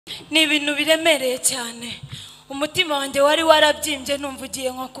ni ibintu biremereye cyane. Umutima wanjye wari warabyimbye numva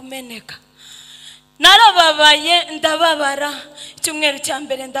ugiye nko kumeneka. Narababaye ndababara, icyumweru cya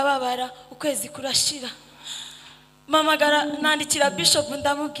mbere ndababara, ukwezi kurashira. Mamagara nandikira Bishop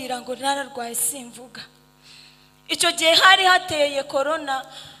ndamubwira ngo nararwaye simvuga. Icyo gihe hari hateye corona,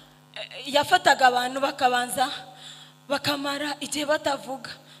 yafataga abantu bakabanza bakamara igihe batavuga,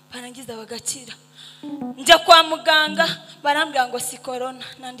 barangiza bagakira. Njya kwa muganga barambwira ngo si corona,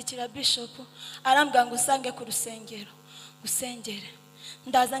 nandikira Bishop arambwira ngo usange ku rusengero gusengere.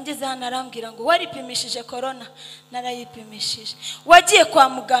 Ndaza ngeze hano arambwira ngo waripimishije corona, narayipimishije. Wagiye kwa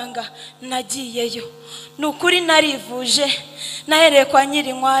muganga, nagiyeyo. Nukuri narivuje, nahereye kwa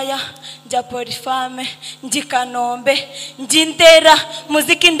Nyirinkwaya, njya Polifame, njya Kanombe, njya Ndera,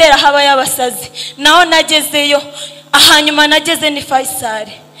 muziki Ndera haba y'abasazi. Naho nagezeyo, ahanyuma nageze ni Faisal.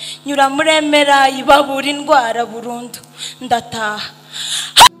 Nyura muremera ibabura indwara burundu, ndataha.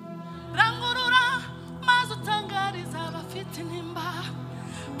 Rangurura maze utangariza abafite intimba,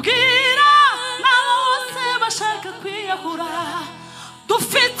 bwira nabo bose bashaka kwiyahura,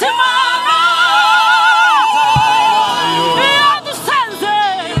 dufite Imana yadusenze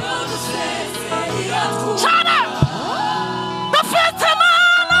cyane, dufite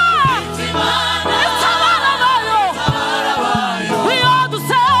Imana itabara bayo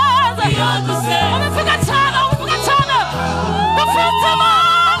yadusenze, ubivuga cyane ubivuga cyane, dufite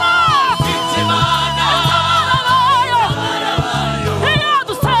Imana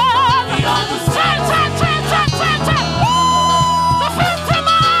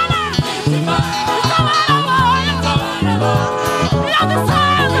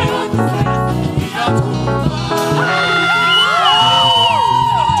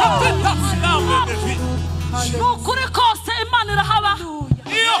nukuri kose Imana irahaba,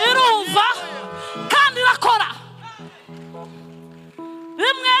 irumva kandi irakora.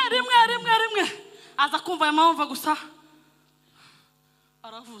 Rimwe aza kumva aya mahomva gusa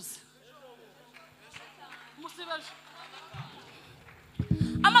aravuze musibaje.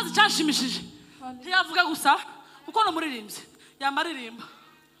 Amaze cyashimishije ntiyavuga gusa kuko no muririmbye yamaririmba,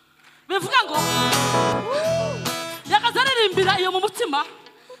 bivuga ngo yakaza aririmbira iyo mu mutima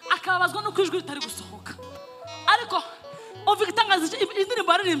akabazwa no kwijwi ritari gusohoka. Ariko uvuga itangaza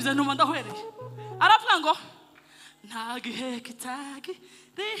indirimbo aririmbye ntuma ndahwereye, aravuga ngo nta gihe kitagi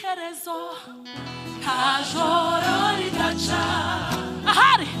riherezo, nta joro ridaca,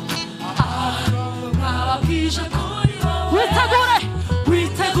 ahari babwije kuri wowe,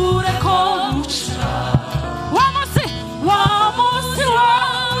 witegure ko uca wa munsi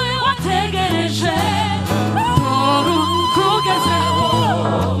wawe wategereje kugezeho,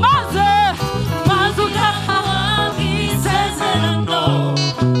 maze ugahabwa isezerano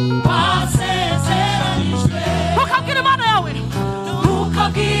wasezeranijwe. Ntukabwire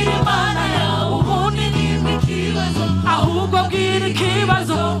Imana yawe, ubunini bw'ikibazo, ahubwo bwira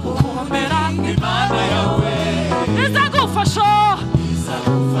ikibazo ukomera Imana yawe izagufasha.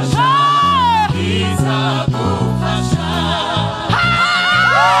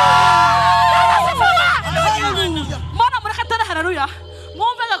 Mbona mureka tere haleluya,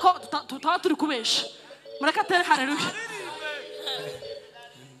 mwumvega ko tutaba turi kubesha. Mureka tere haleluya.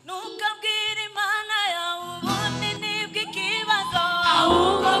 Ntukabwire Imana yawe ubunini bw'ikibazo,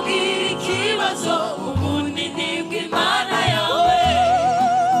 ahubwo bwira ikibazo ubunini bw'Imana yawe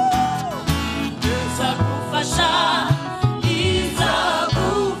izagufasha.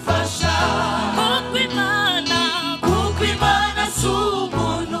 Kuko Imana si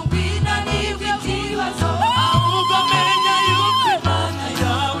umuntu bwinani bw'ikibazo, ahubwo menya yuko Imana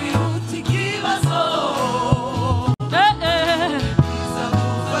yawe iruta ikibazo.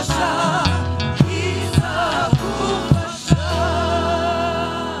 Izagufasha.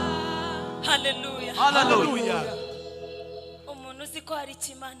 Haleluya. Umuntu uzi ko hari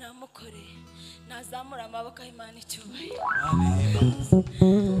icyo Imana yamukoreye nazamura amaboko y'Imana icyubahiro.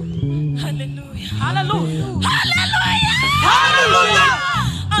 Haleluya.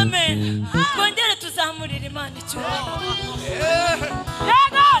 Amen. Twongere tuzamurire Imana icyubahiro.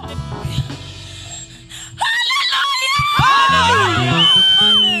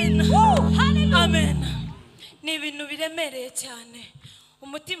 Amen. Ni ibintu biremereye cyane.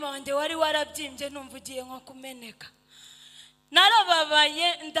 Umutima wanjye wari warabyimbye numva ugiye nko kumeneka.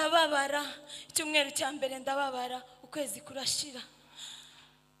 Narababaye ndababara, icyumweru cya mbere ndababara, ukwezi kurashira.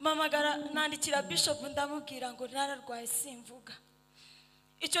 Mamagara nandikira Bishop ndamubwira ngo nararwaye simvuga.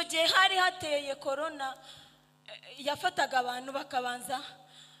 Icyo gihe hari hateye corona, yafataga abantu bakabanza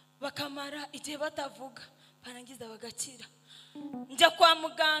bakamara igihe batavuga, barangiza bagakira. njya kwa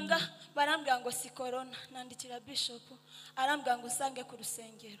muganga barambwira ngo si corona, nandikira bishop arambwira ngo usange ku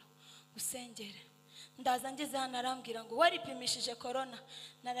rusengero usengere. Ndaza ngeze hano arambwira ngo waripimishije corona,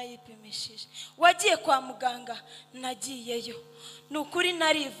 narayipimishije. Wagiye kwa muganga, nagiyeyo. Nukuri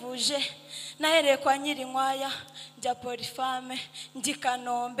narivuje, nahereye kwa Nyirinkwaya, njya Polifame, njya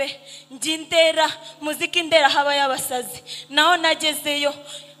Kanombe, njya Ndera, muziki Ndera haba y'abasazi. Naho nagezeyo,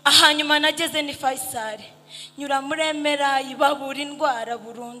 ahanyuma nageze ni Faisal. Nyura muri Emera ibabura indwara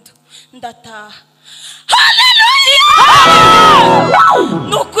burundu, ndataha. Hallelujah!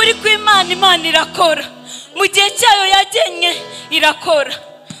 Nukuri kw'Imana, Imana irakora. Mu gihe cyayo yagenye irakora.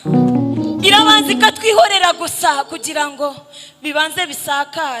 Irabanza ikatwihorera gusa kugira ngo bibanze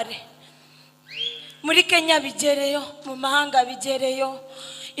bisakare. Muri Kenya bigereyo, mu mahanga bigereyo,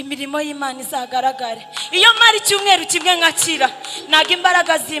 imirimo y'Imana izagaragare. Iyo mari cyumweru kimwe nkakira, naga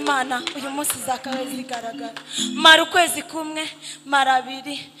imbaraga z'Imana uyu munsi zakawe zigaragara. Mara ukwezi kumwe, mara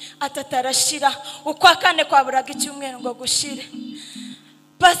 2, 3 arashira, ukwa 4 kwaburaga icyumweru ngo gushire.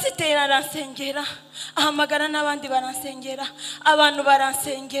 Pasiteri aransengera, ahamagara n'abandi baransengera, abantu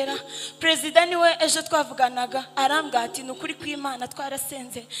baransengera. Perezida niwe ejo twavuganaga arambwira ati nukuri kw'Imana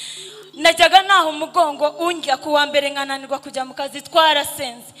twarasenze. Najyaga naho umugongo unjya kuwa mbere nkananirwa kujya mu kazi,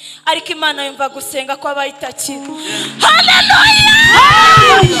 twarasenze, ariko Imana yumva gusenga kwa bayitakira.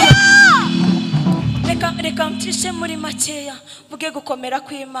 Hallelujah! Reka mcishe muri makeya vuge gukomera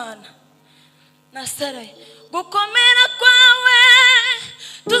kw'Imana. Nasaraye gukomera kwawe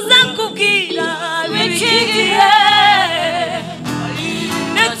tuzakubwira bikigihe,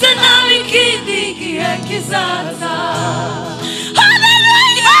 ndetse nawe ikindi gihe kizaza.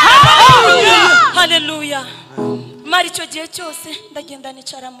 Hallelujah! Hallelujah! Mari icyo gihe cyose ndagenda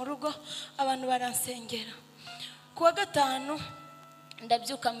nicara mu rugo, abantu baransengera. Kuwa 5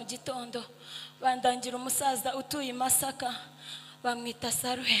 ndabyuka mu gitondo, bandangira umusaza utuye i Masaka, bamwita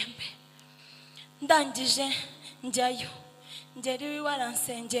Saruhembe. Ndangije njyayo, ngeri wiwe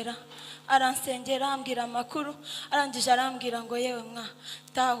aransengera ambwira amakuru, arangije arambwira ngo yewe mwa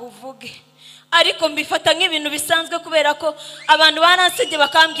taha uvuge. Ariko mbifata nk'ibintu bisanzwe kubera ko abantu baransenge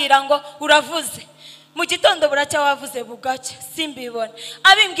bakambwira ngo uravuze. Mu gitondo buracya wavuze bugacya, simbibone.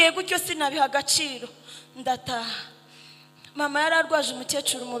 Abimbwiye gutyo sinabiha agaciro, ndataha. Mama yararwaje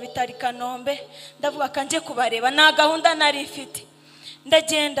umukecuru mu bitari Kanombe, ndavuga kanje kubareba, na gahunda nari mfite.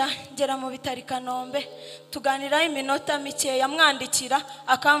 Ndagenda ngera mu bitari Kanombe, tuganiraho iminota mikeya, mwandikira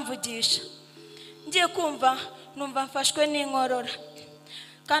akamvugisha. Ngiye kumva numva mfashwe n'inkorora,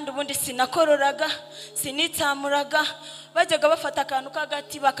 kandi ubundi sinakororaga, sinitsamuraga. Bajyaga bafata akantu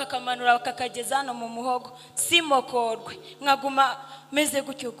k'agati bakakamanura bakakageza hano mu muhogo, simokorwe, nkaguma meze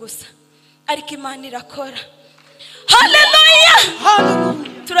gutyo gusa. Ariko Imana irakora. Hallelujah!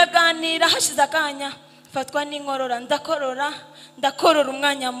 Turaganira, hashize akanya fatwa n'inkorora, ndakorora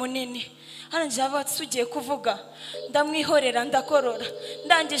umwanya munini. Arangije avuga ati ugiye kuvuga, ndamwihorera ndakorora.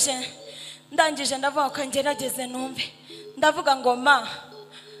 Ndangije ndavuga ko ngerageze numve, ndavuga ngo ma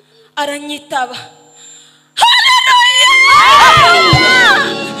aranyitaba.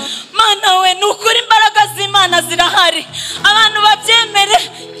 Hallelujah! Mana we nukuri imbaraga z'Imana zirahari, abantu babyemere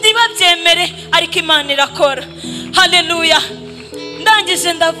ntibabyemere, ariko Imana irakora. Hallelujah!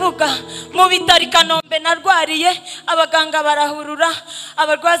 Ndangije ndavuga mu bitari Kanombe narwariye, abaganga barahurura,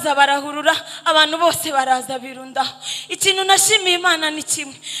 abarwaza barahurura, abantu bose baraza birundaho. Ikintu nashimiye Imana ni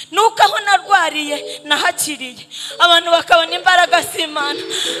kimwe, nuko aho narwariye nahakiriye, abantu bakabona imbaraga z'Imana.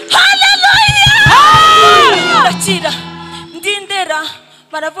 Hallelujah! Ndakira ndindera,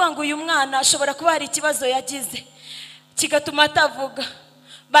 baravuga ngo uyu mwana ashobora kuba hari ikibazo yagize kigatuma atavuga.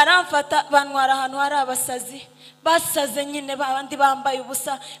 Baramfata bantwara ahantu hari abasazi, basaze nyine babandi bambaye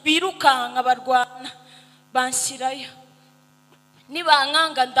ubusa, birukanka barwana, banshyirayo.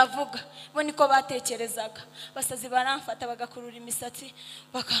 Nibankanga ndavuga, bo niko batekerezaga. Basazi baramfata bagakurura imisatsi,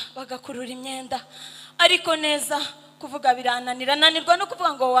 bagakurura imyenda, ariko neza kuvuga birananira, nanirwa no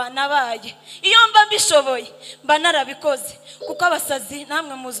kuvuga ngo wanabaye. Iyo mba mbishoboye mba narabikoze, kuko abasazi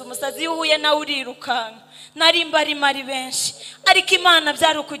namwe muzi umusazi iyo uhuye nawe urirukanka. Nari mari benshi, ariko Imana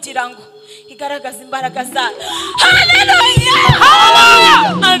byari ukugira ngo igaragaza imbaraga zayo.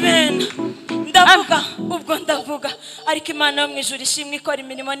 Hallelujah! Amen. Ndavuga, ariko Imana yo mu ijuru ishimwe ikora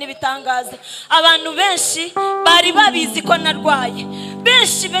imirimo n'ibitangaza. Abantu benshi bari babizi ko narwaye,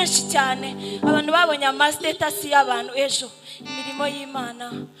 benshi cyane. Abantu babonye amastatus y'abantu ejo, imirimo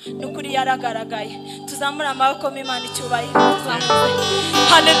y'Imana nukuri yaragaragaye. Tuzamura amaboko mu Imana icyubahiro.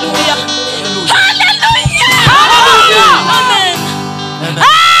 Hallelujah! Hallelujah! Amen.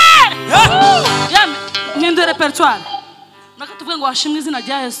 Ninde repertoire naka tuvuge ngo washimwe izina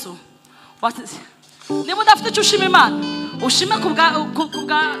rya Yesu. Niba udafite icyo ushima Imana, ushime kubwa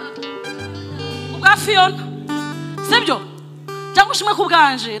Fiona sibyo cyangwa ushime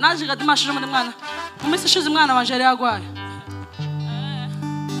kubwanje naje gadimashije muri mwana mu minsi ishize mwana wanje yari yagwaye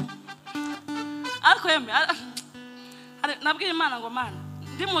ariko yeme nabwiye Imana ngo Mana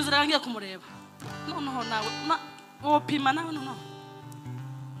ndi mu nzira ngiye kumureba noneho nawe wopima nawe noneho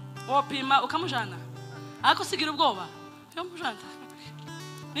wopima ukamujana ariko sigira ubwoba yo mujana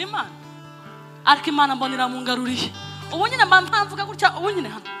ni Imana ariko Imana mbonera mu ngaruriye ubu nyine mpamvuga gutya ubu nyine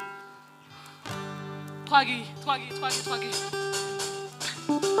hano twagiye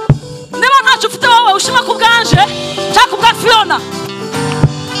niba ntacyo ufite wowe ushima ku bwanje cyangwa ku bwa Fiona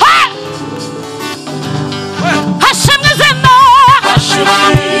hashimwe izina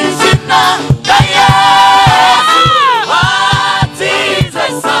rya Yesu watsinze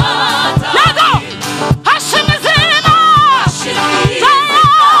Satani yego hashimwe izina rya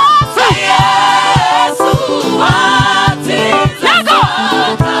Yesu watsinze yego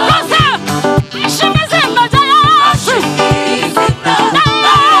rwose hashimwe izina rya Yesu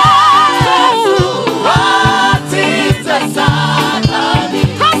watsinze Satani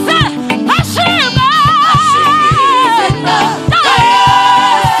rwose hashimwe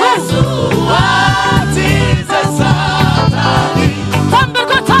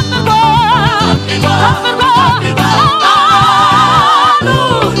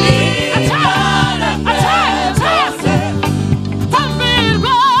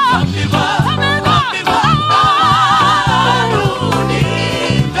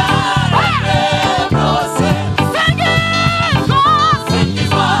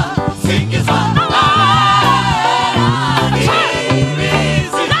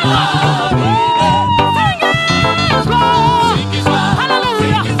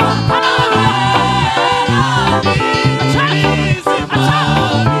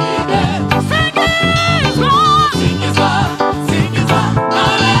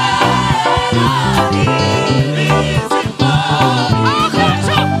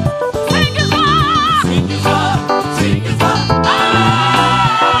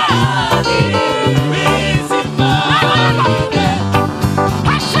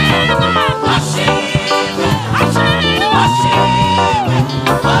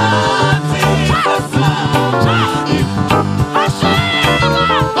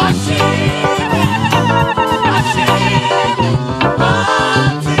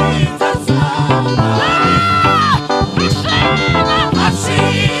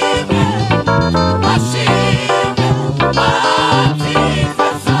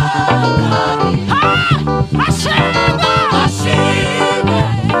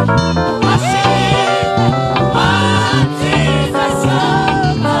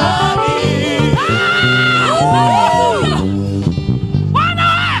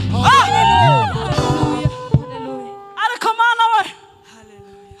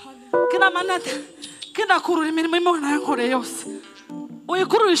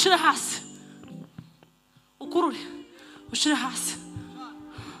ushire hasi ukurure ushire hasi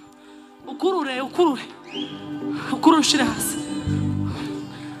ukurure ushire hasi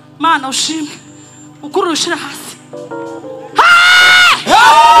Mana ushime ukurure ushire hasi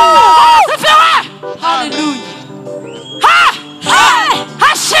hallelujah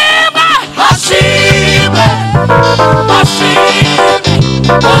hashime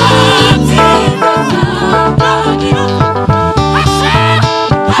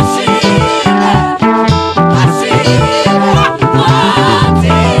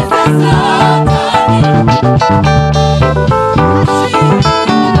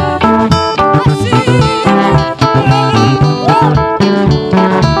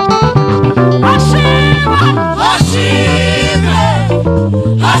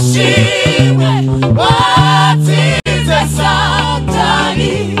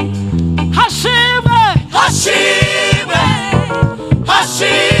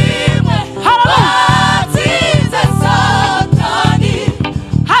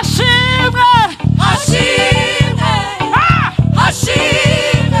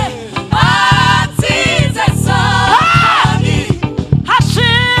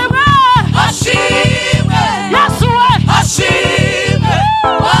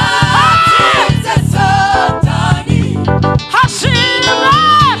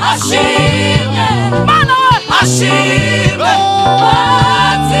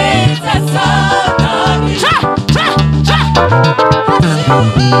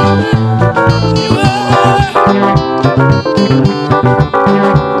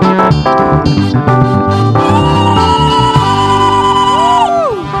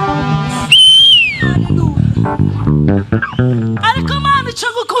ariko Mana icyo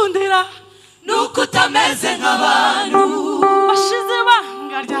ngukundira nuko utameze nk'abantu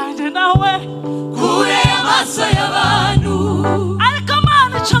yawe kure y'amaso y'abantu ariko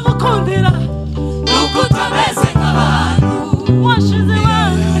Mana ica ngukundira nuko utameze nk'abantu washize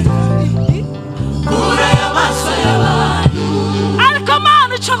kure y'amaso y'abantu ariko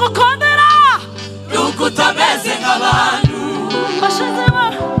Mana ica ngukundira nuko utameze nk'abantu washize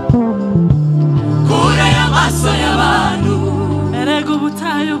kure y'amaso y'abantu erega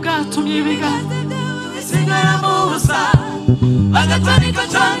ubutayu bwatumye ibiganza bisigara mu busa bagatanika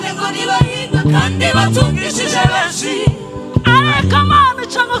cyane ngo nibahinga kandi batungishije benshi ariko Mana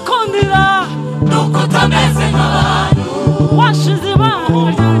ica ngukundira nuko utameze nk'abantu washize ibanga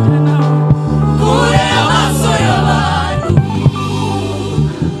ryanjye nawe kure y'amaso y'abantu.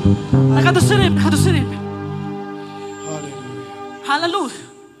 akadusirimbe haleluya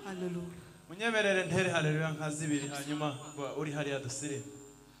munyemerere ntere haleluya nka zibiri hanyuma uri hariya dusire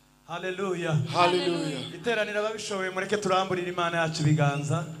haleluya iteranira ababishoboye mureke turamburire Imana yacu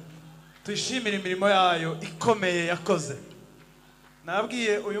ibiganza tuyishimire imirimo yayo ikomeye yakoze.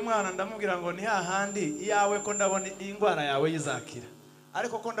 Nabwiye uyu mwana ndamubwira ngo ni hahandi iyawe ko ndabona indwara yawe yizakira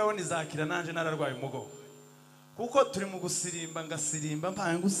ariko ko ndabona izakira nanje nararwaye umugongo kuko turi mu gusirimba ngasirimba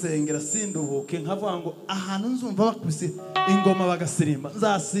mpaye ngusengera sinduhuke nkavuga ngo ahantu nzumva bakubise ingoma bagasirimba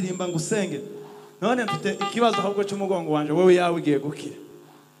nzasirimba ngusengera none mfite ikibazo ahubwo cy'umugongo wanje wowe yawe igiye gukira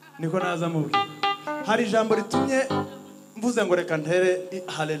niko naza mubwira. Hari ijambo ritumye mvuze ngo reka ntere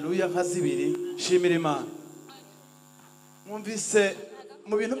haleluya nka zibiri shimira Imana. Mwumvise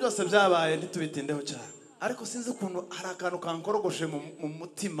mu bintu byose byabaye ntitubitindeho cyane ariko sinzi ukuntu hari akantu kankorogoshe mu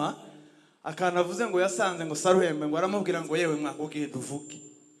mutima akantu avuze ngo yasanze ngo Saruhembe ngo aramubwira ngo yewe mwakubwiye duvuge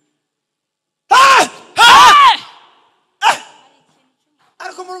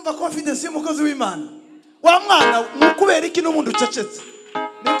ariko murumva confidence y'umukozi w'Imana wa mwana mukubera iki n'umuntu ucecetse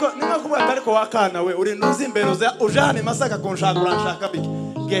niko kuvuga ariko wakana we uri ntuzi imbere ujane Masaka kunshaka uranshaka biki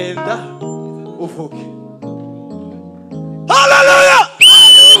genda uvuge. Hallelujah!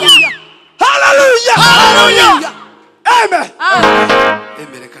 Hallelujah! Hallelujah! Amen!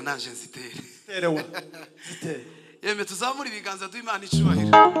 Emereka nanje nzitere. Terewa. Zitere. Yeme tuzamura ibiganza du'Imana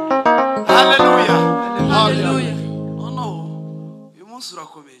icubahiro. Hallelujah! haleluya No. Uyu munsi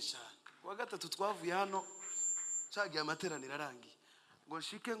urakomeye cyane. Wa gatatu twavuye hano cyagiye amateraniro arangiye. Ngo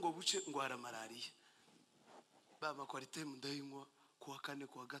nshike ngo buce ngwara malaria. Baba qualite mudayinywa kuwa kane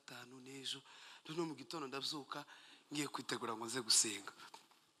kuwa gatanu nejo. None mu gitondo ndabyuka ngiye kwitegura ngo nze gusenga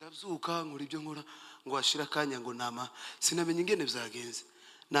ndabyuka nkora ibyo nkora ngo ashira kanya ngo nama sinamenye ingene byagenze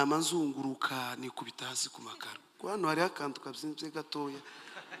nama nzunguruka nikubita hasi ku makaro ko hano hari akantu kabyimbye gatoya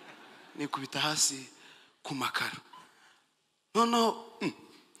nikubita hasi ku makaro nono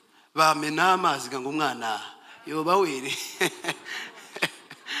bamena amazi ngo umwana yoba were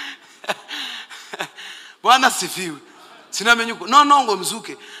Bwana sifiwe sinamenye uko nono ngo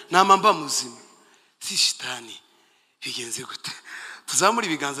mzuke nama mba muzima si shitani bigenze gute tuzamura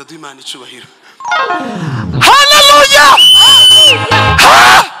ibiganza du'Imana icubahiro. Haleluya!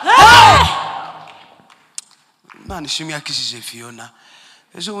 Imana ishimwe yakishije Fiona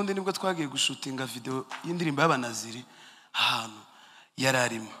ejo bundi nibwo twagiye gushutinga video y'indirimbo y'abanaziri ahantu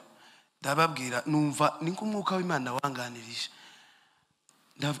yararimo ndababwira numva ninko umwuka w'Imana wanganirije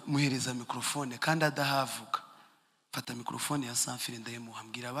ndamuhereza microphone kandi adahavuga fata microphone ya Sanfire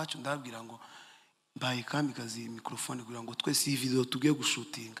ndayemuhambira abacu ndababwira ngo bayi Kamikazi microphone kugira ngo twese iyi video tugiye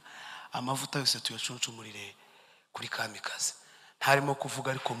gushutinga amavuta yose tuyaconcumurire kuri Kamikazi ntarimo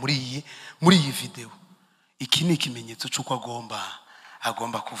kuvuga ariko muri iyi video iki ni ikimenyetso cy'uko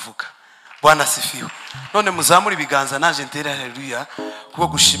agomba kuvuga. Bwana sifiwe. None muzamura ibiganza naje ntere haleluya kuko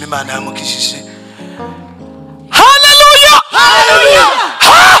gushima Imana yamukishije. Haleluya! Haleluya!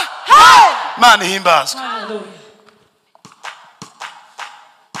 Imana himbazwe.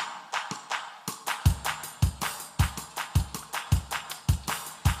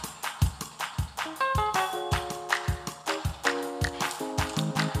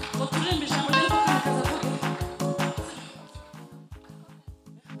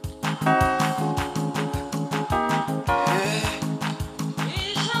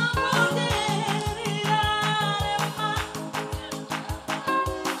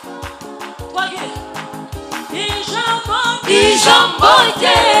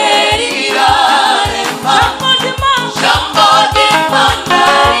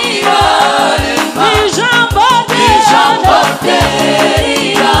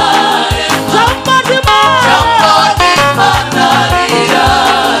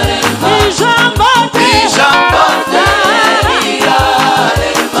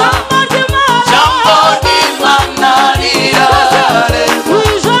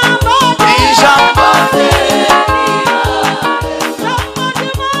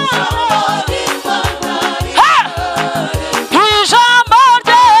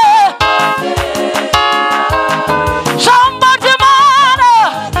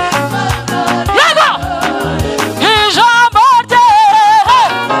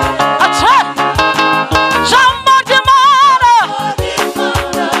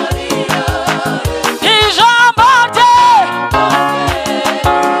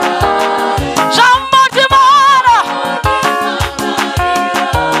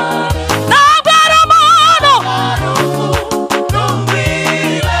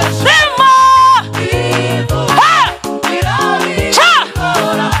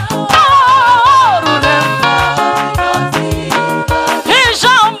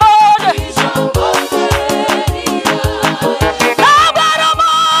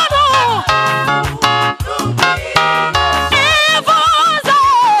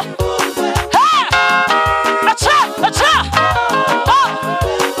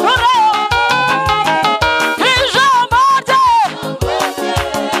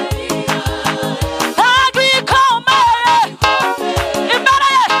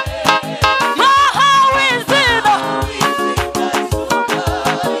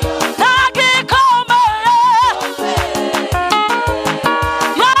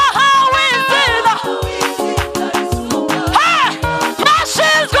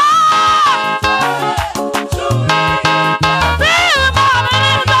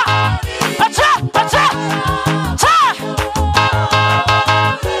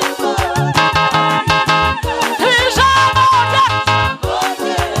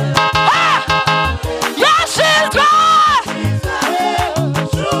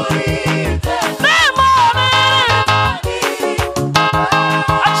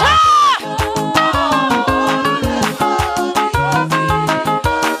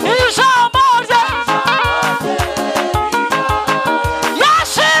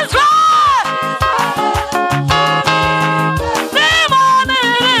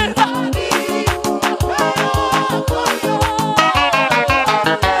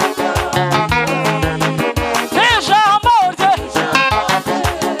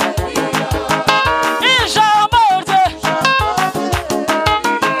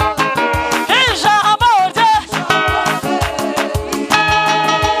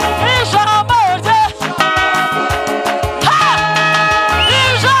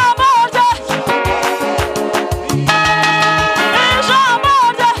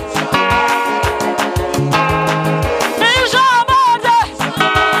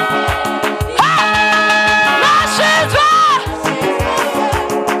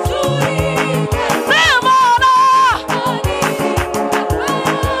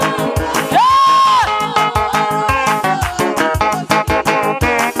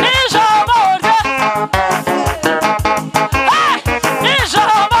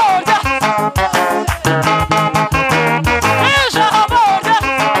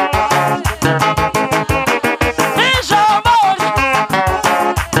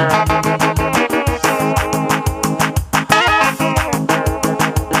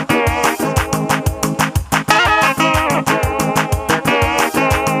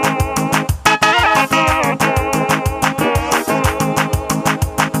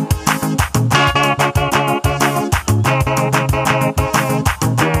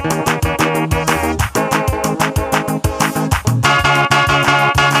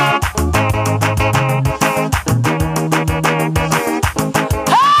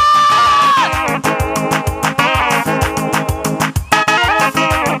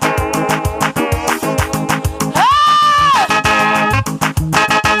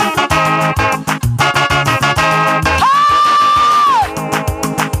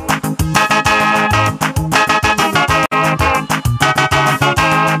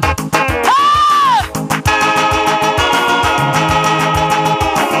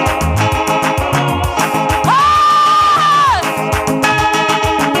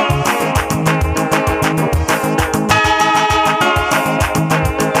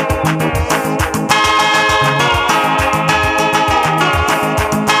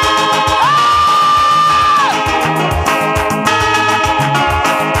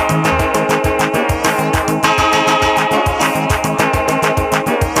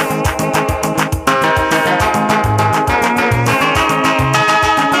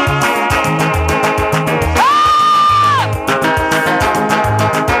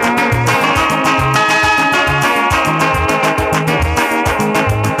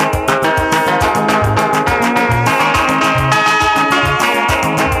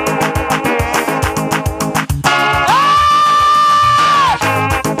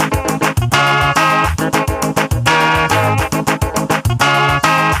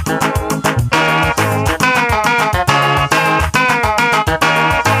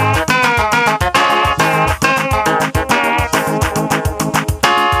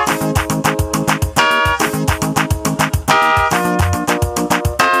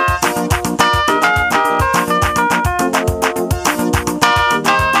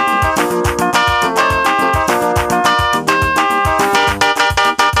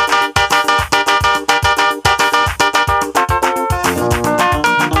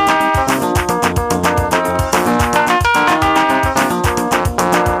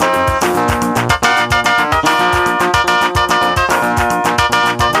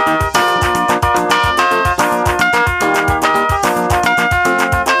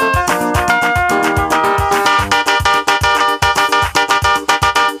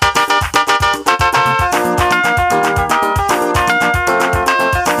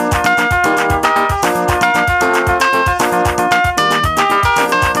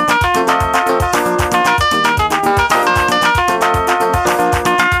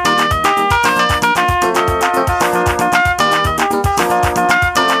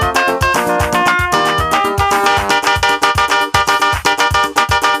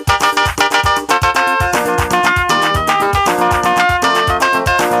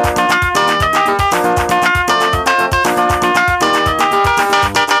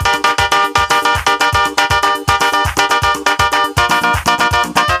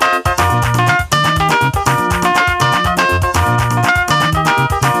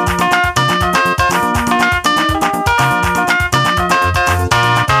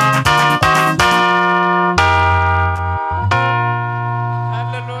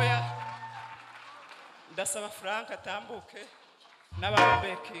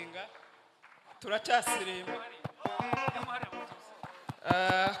 kumayikinga turacyasirimba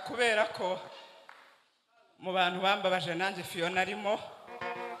kubera ko mu bantu bambabaje nanjye Fiona arimo.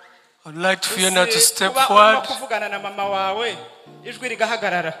 I'd like Fiona to step forward. Kuvugana na mama wawe ijwi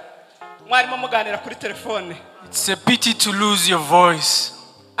rigahagarara mwarimo muganira kuri telefone. It's a pity to lose your voice.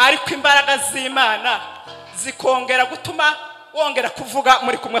 Ariko imbaraga z'Imana zikongera gutuma wongera kuvuga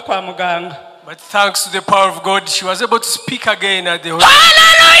muri kumwe kwa muganga. But thanks to the power of God, she was able to speak again at the hospital.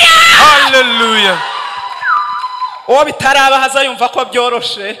 Hallelujah! Uwo bitaraba haza yumva ko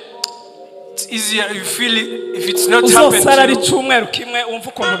byoroshe. It's easier you feel it if it's not happened to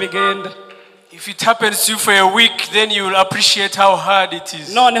you. If it happens to you for a week, then you will appreciate how hard it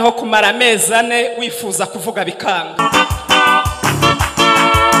is. Noneho kumara amezi 4 wifuza kuvuga bikanga.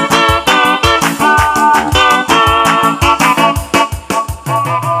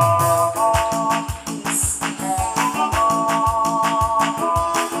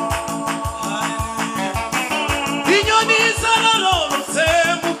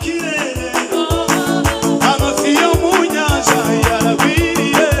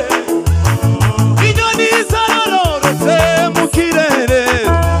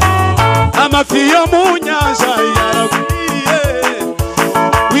 Amafiyo mu nyanja yaragwiriye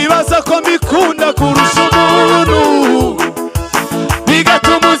wibaza ko mikunda kurusha umuntu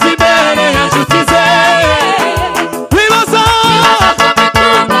bigatuma uza imbere y'inshuti ze wibaza ko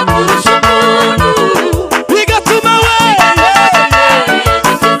mikunda kurusha umuntu bigatuma we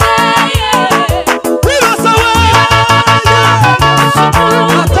wibaza we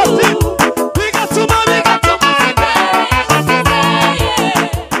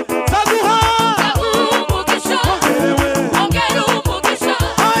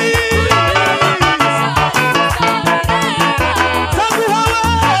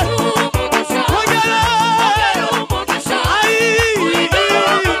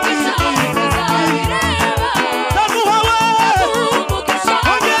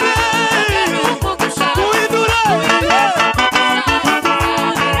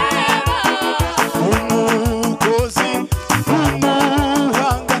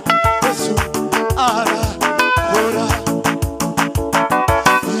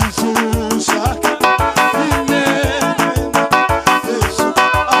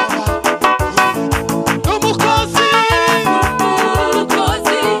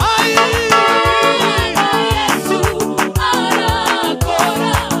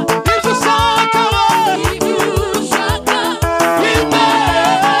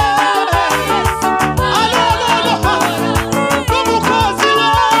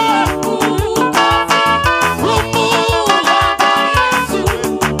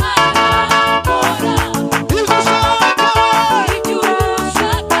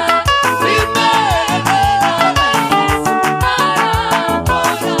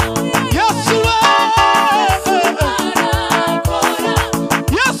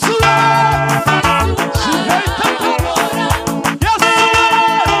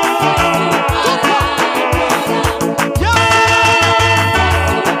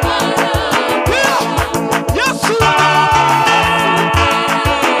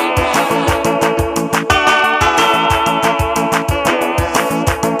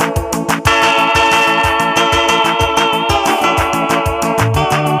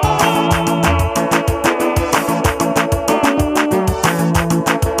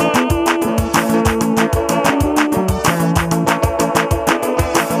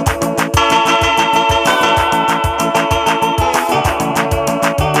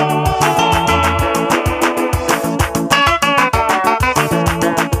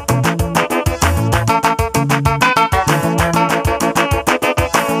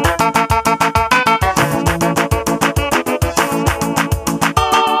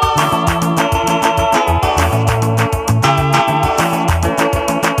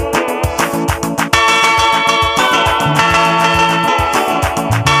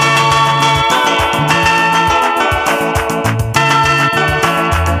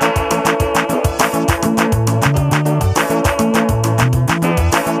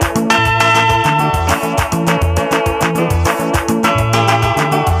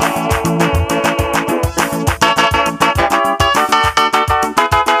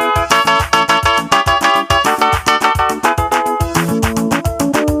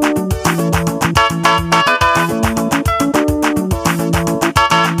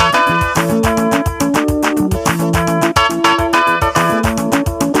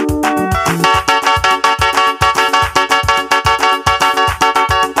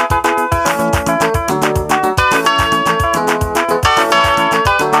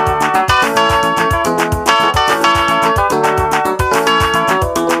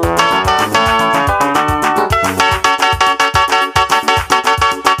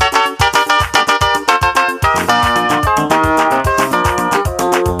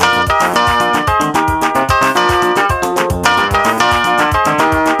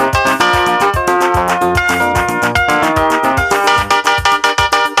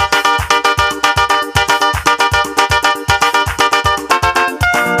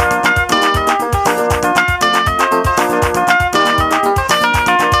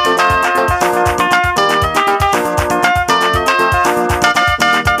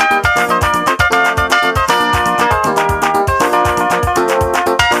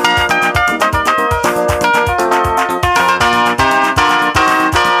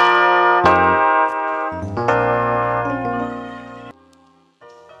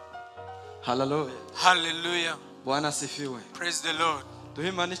Hallelujah. Bwana asifiwe. Praise the Lord. Duhe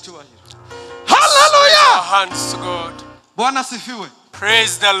Imana icyubahiro. Hallelujah. Our hands to God. Bwana asifiwe.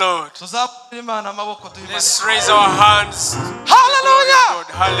 Praise the Lord. Tuzabura Imana amaboko duhe Imana. Let's raise our hands. Hallelujah. God.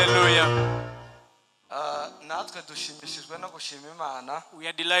 Hallelujah. Natwe dushimishijwe no gushima Imana. We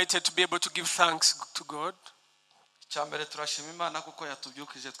are delighted to be able to give thanks to God. Cyambere turashima Imana kuko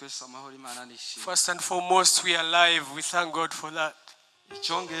yatubyukije twese amahoro Imana nishimye. First and foremost, we are alive. We thank God for that.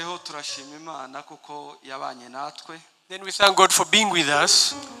 Icyongeyeho turashima Imana kuko yabanye natwe. Then we thank God for being with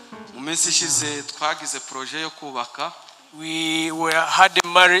us. Mu minsi ishize twagize projet yo kubaka. We had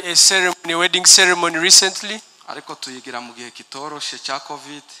a wedding ceremony recently. Ariko tuyigira mu gihe kitoroshe cya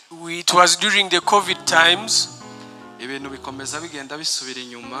COVID. It was during the COVID times. Ibintu bikomeza bigenda bisubira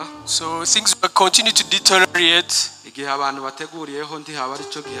inyuma. So things will continue to deteriorate. Igihe abantu bateguriyeho ndi haba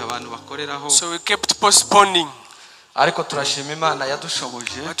arico gihe abantu bakoreraho. So we kept postponing. Ariko turashima Imana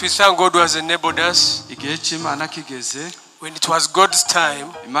yadushoboje. But we thank God who has enabled us. Igihe cy'Imana kigeze. When it was God's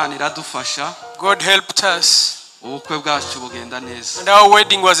time, Imana iradufasha. God helped us. Ubukwe bwacu bugenda neza. And our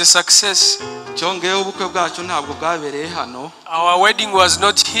wedding was a success. Cyongeyeho ubukwe bwacu ntabwo bwabereye hano. Our wedding was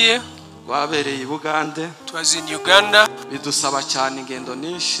not here. Bwabereye i Bugande. It was in Uganda. Bidusaba cyane ingendo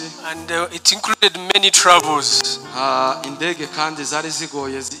nyinshi. And it included many travels. Indege kandi zari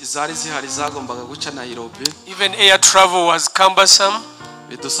zigoye zari zihari zagombaga guca Nairobi. Even air travel was cumbersome.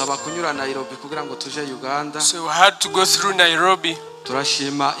 Bidusaba kunyura Nairobi kugira ngo tuje Uganda. So we had to go through Nairobi.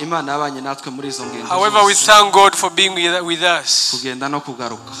 Turashima Imana yabanye natwe muri izo ngendo. However, we thank God for being with us. Kugenda no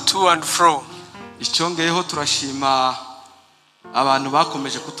kugaruka. To and fro. Icyongeyeho turashima abantu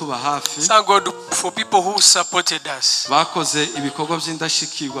bakomeje kutuba hafi. Thank God for people who supported us. Bakoze ibikorwa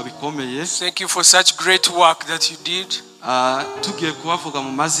by'indashikirwa bikomeye. Thank you for such great work that you did. Tugiye kubavuga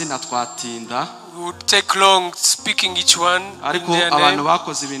mu mazina twatinda. We would take long speaking each one. Ariko abantu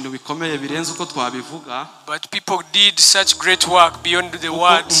bakoze ibintu bikomeye birenze uko twabivuga. But people did such great work beyond the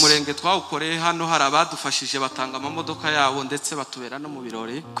words. Umurenge twawukoreye hano hari abadufashije batanga amamodoka yabo ndetse batubera no mu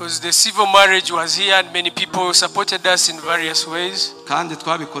birori. Because the civil marriage was here and many people supported us in various ways. Kandi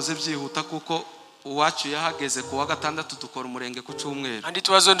twabikoze byihuta kuko IWACU yahageze ku wa gatandatu dukora umurenge ku cyumweru. And it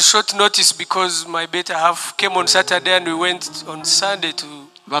was on short notice because my better half came on Saturday and we went on Sunday to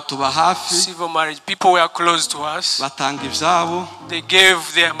batuba hafi. Civil marriage. People were close to us. Batanga ibyabo. They gave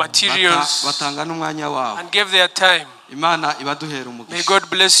their materials. Batanga n'umwanya wabo. And gave their time. Imana ibaduhera umugisha. May God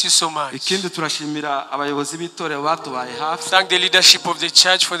bless you so much. Ikindi turashimira abayobozi b'itorero batubaye hafi. Thank the leadership of the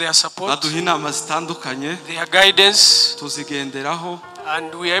church for their support. Baduha inama zitandukanye. Their guidance. Tuzigenderaho.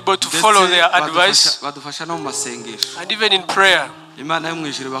 And we are able to follow their advice. Badufasha no mu masengesho. And even in prayer. Imana yo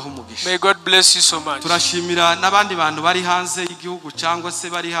mwijuru baho umugisha. May God bless you so much. Turashimira n'abandi bantu bari hanze y'igihugu cyangwa se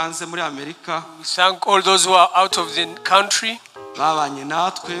bari hanze muri Amerika. We thank all those who are out of the country. Babanye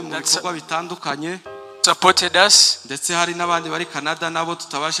natwe mu bikorwa bitandukanye. Supported us. Ndetse hari n'abandi bari Canada nabo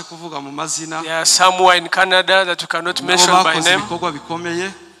tutabashe kuvuga mu mazina. There are some who are in Canada that we cannot mention by name. Ibikorwa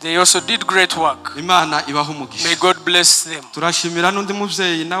bikomeye. They also did great work. Imana ibaho umugisha. May God bless them. Turashimira n'undi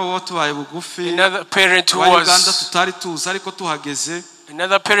muvyeyi nawe watubaye bugufi. Another parent who was Uganda tutari tuzi ariko tuhageze.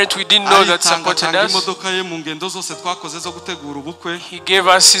 Another parent we didn't know that supported us. Imodoka ye mu ngendo zose twakoze zo gutegura ubukwe. He gave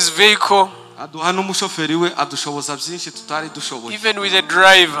us his vehicle. Aduha n'umushoferi we adushoboza byinshi tutari dushoboye. Even with the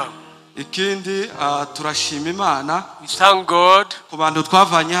driver. Ikindi turashima Imana. We thank God. Ku bantu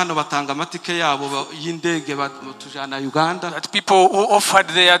twavanye hano batanga amatike yabo y'indege batujana Uganda. That people who offered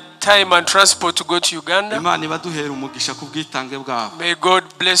their time and transport to go to Uganda. Imana ibaduhera umugisha ku bwitange bwabo. May God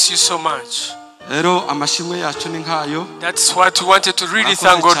bless you so much. Rero amashimwe yacu ni nkayo. That's what we wanted to really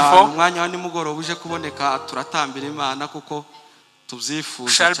thank God for. Umwanya wa nimugoroba uje kuboneka turatambira Imana kuko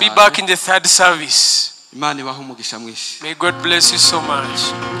tubyifuza. Shall be back in the third service. Imana ibaho umugisha mwishi. May God bless you so much.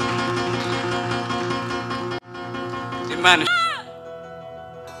 Imana.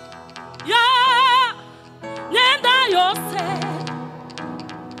 Ya nyenda yose.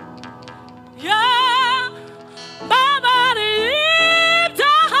 Ya babari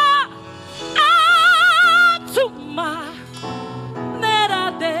ibyaha atuma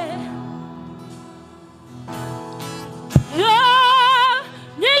nerade. Ya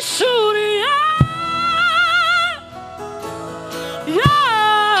nyishuri ya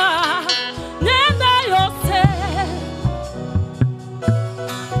nyenda yose.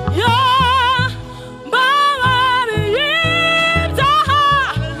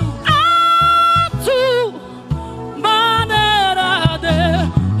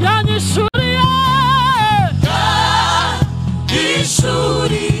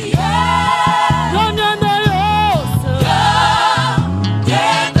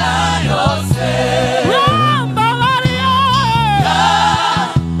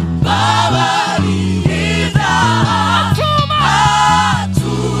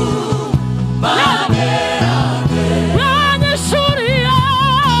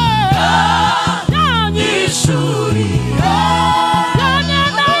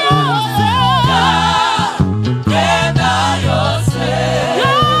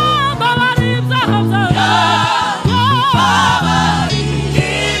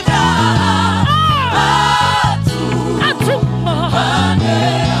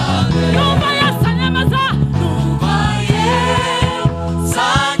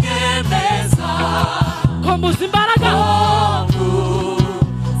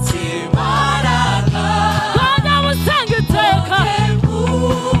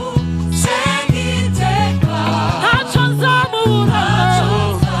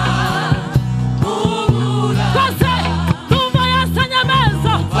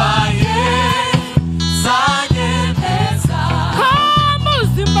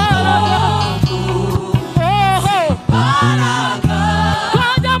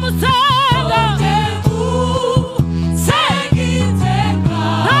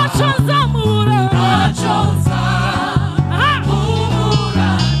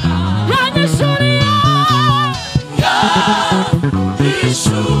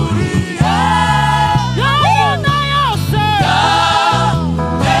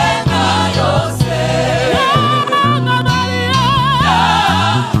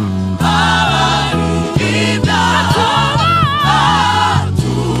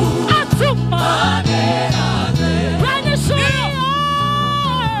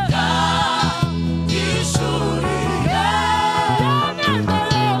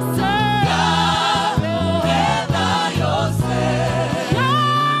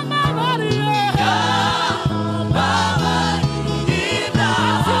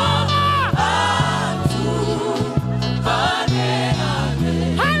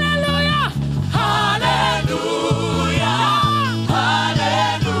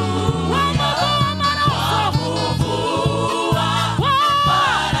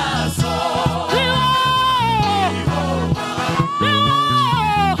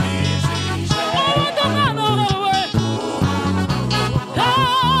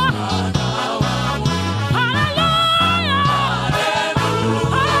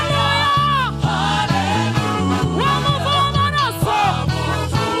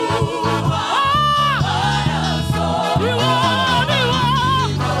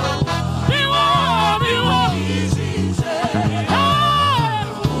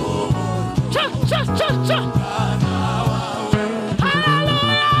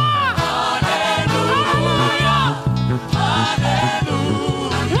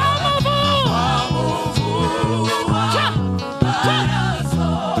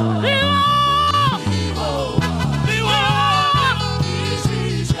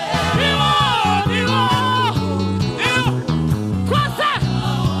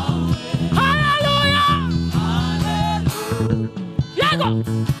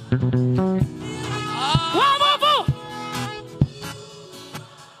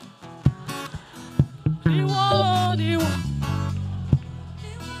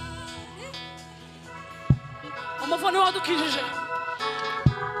 Umufana wadukijije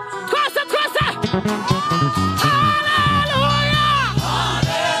twese twese haleluya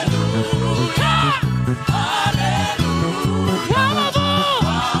haleluya haleluya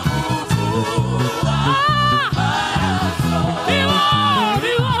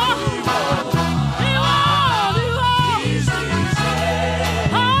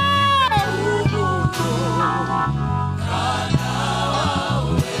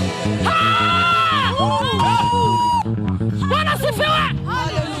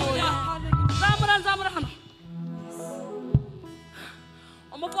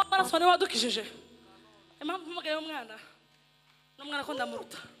Umufana wadukijije impamvu mpamagaye umwana n'umwana ko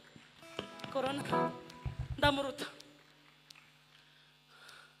ndamuruta corona ndamuruta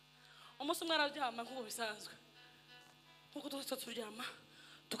umunsi umwe araryama nk'uko bisanzwe nk'uko twese turyama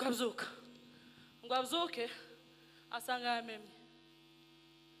tukabyuka ngo abyuke asanga yamemye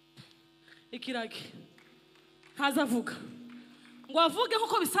ikiragi ntazavuga ngo avuge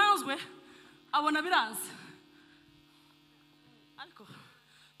nk'uko bisanzwe abona biranze ariko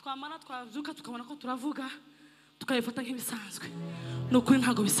twamara twabyuka tukabona ko turavuga tukabifata nk'ibisanzwe ni ukuri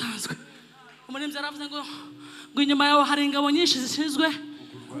ntabwo bisanzwe umuririmbyi yaravuze ngo inyuma yawe hari ingabo nyinshi zishinzwe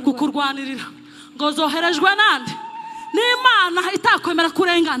kukurwanirira ngo zoherejwe nande n'Imana itakwemera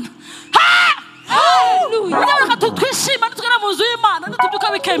kurengana haleluya twishima tugera mu nzu y'Imana tubyuka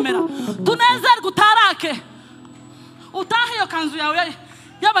bikemera tunezerwe utarake utahe iyo kanzu yawe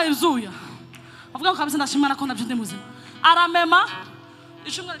yabaye izuya avuga ko kabisa ndashimana ko nabyo ndi muzima aramema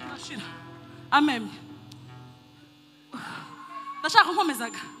ishumwe kirashira amemye ndashaka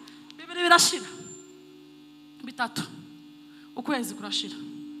nkomezaga bibiri birashira bitatu ukwezi kurashira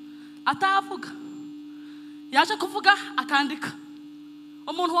atavuga yaje kuvuga akandika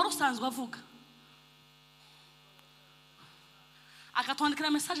umuntu wari usanzwe avuga akatwandikira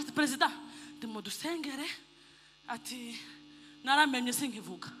message ati perezida ndimo dusengere ati naramemye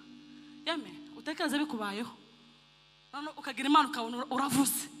sinkivuga yeme utekereza bikubayeho none ukagira Imana ukabona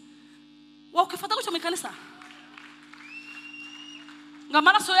uravuze wakwifata gutyo mu kanisa ngo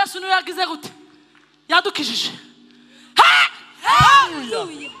amaraso Yesu niyo yagize gute yadukijije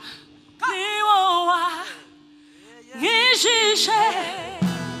haleluya ni wowe nkijije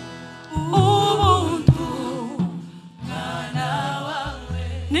ubuntu mwana wawe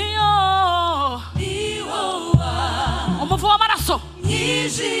niyo wowe umuvu w'amaraso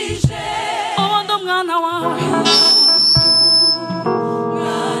nkijije ubuntu mwana wawe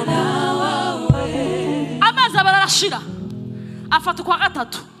Amaze barashira afata kwa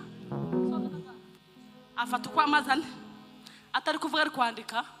gatatu afata kwa Amazane atari kuvuga ari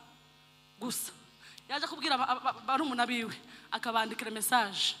kwandika gusa yaje kubwira barumuna biwe akabandikira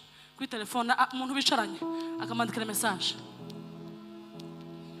message kuri telefone umuntu bicaranye akamandikira message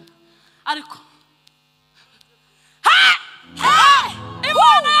ariko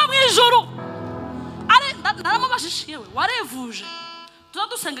Imana yo mwijuru ari naramubashishiye we warevuje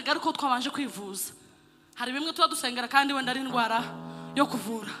tuzadusengaga ariko twabanje kwivuza hari bimwe tuba dusengera kandi wenda ari indwara yo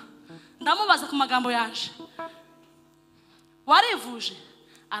kuvura ndamubaza ku magambo yanje warivuje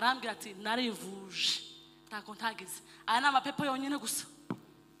arambwira ati narivuje ntako ntagize aya ni amapepo yonyine gusa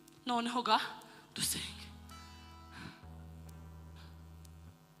noneho ga dusenge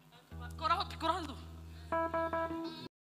koraho